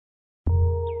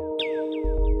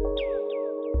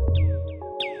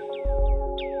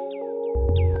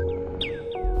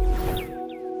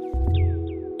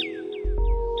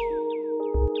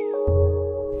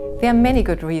There are many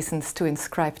good reasons to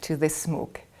inscribe to this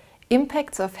MOOC.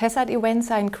 Impacts of hazard events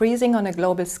are increasing on a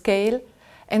global scale,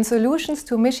 and solutions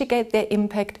to mitigate their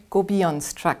impact go beyond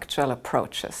structural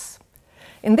approaches.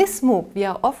 In this MOOC, we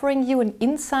are offering you an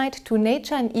insight to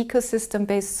nature and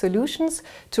ecosystem-based solutions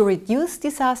to reduce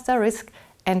disaster risk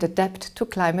and adapt to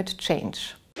climate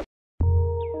change.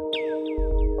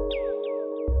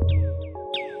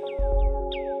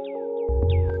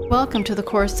 Welcome to the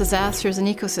course Disasters and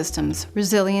Ecosystems,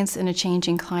 Resilience in a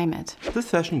Changing Climate. This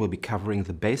session will be covering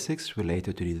the basics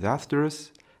related to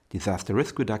disasters, disaster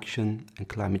risk reduction and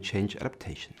climate change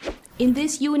adaptation. In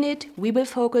this unit, we will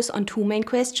focus on two main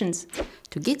questions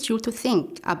to get you to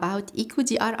think about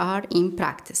EcoDRR in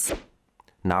practice.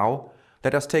 Now,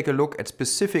 let us take a look at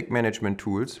specific management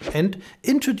tools and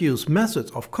introduce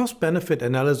methods of cost-benefit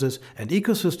analysis and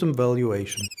ecosystem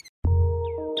valuation.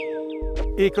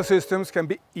 Ecosystems can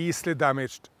be easily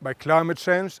damaged by climate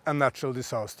change and natural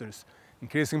disasters,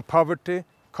 increasing poverty,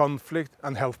 conflict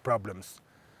and health problems.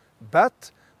 But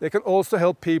they can also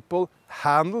help people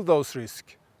handle those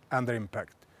risks and their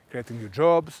impact, creating new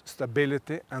jobs,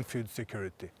 stability and food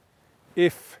security,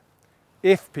 if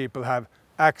people have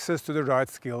access to the right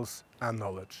skills and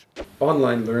knowledge.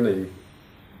 Online learning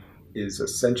is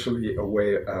essentially a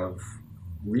way of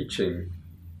reaching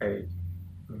a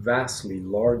vastly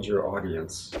larger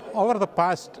audience. Over the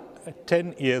past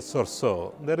 10 years or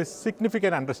so, there is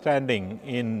significant understanding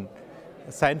in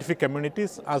scientific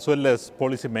communities as well as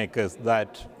policymakers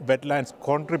that wetlands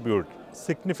contribute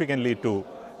significantly to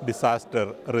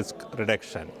disaster risk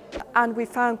reduction. And we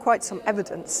found quite some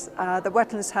evidence that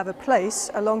wetlands have a place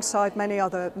alongside many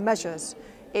other measures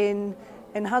in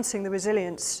enhancing the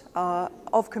resilience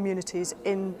of communities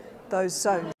in those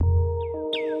zones.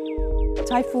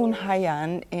 Typhoon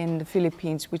Haiyan in the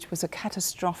Philippines, which was a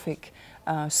catastrophic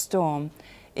storm,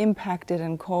 impacted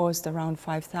and caused around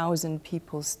 5,000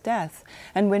 people's death.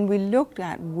 And when we looked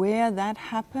at where that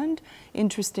happened,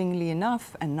 interestingly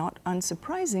enough, and not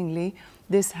unsurprisingly,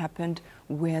 this happened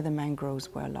where the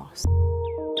mangroves were lost.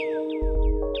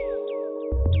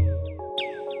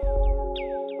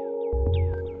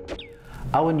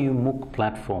 Our new MOOC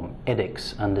platform,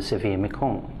 edX under Severe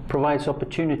Mekong, provides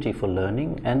opportunity for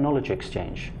learning and knowledge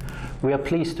exchange. We are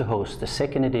pleased to host the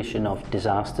second edition of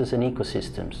Disasters and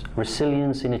Ecosystems,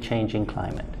 Resilience in a Changing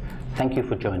Climate. Thank you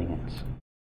for joining us.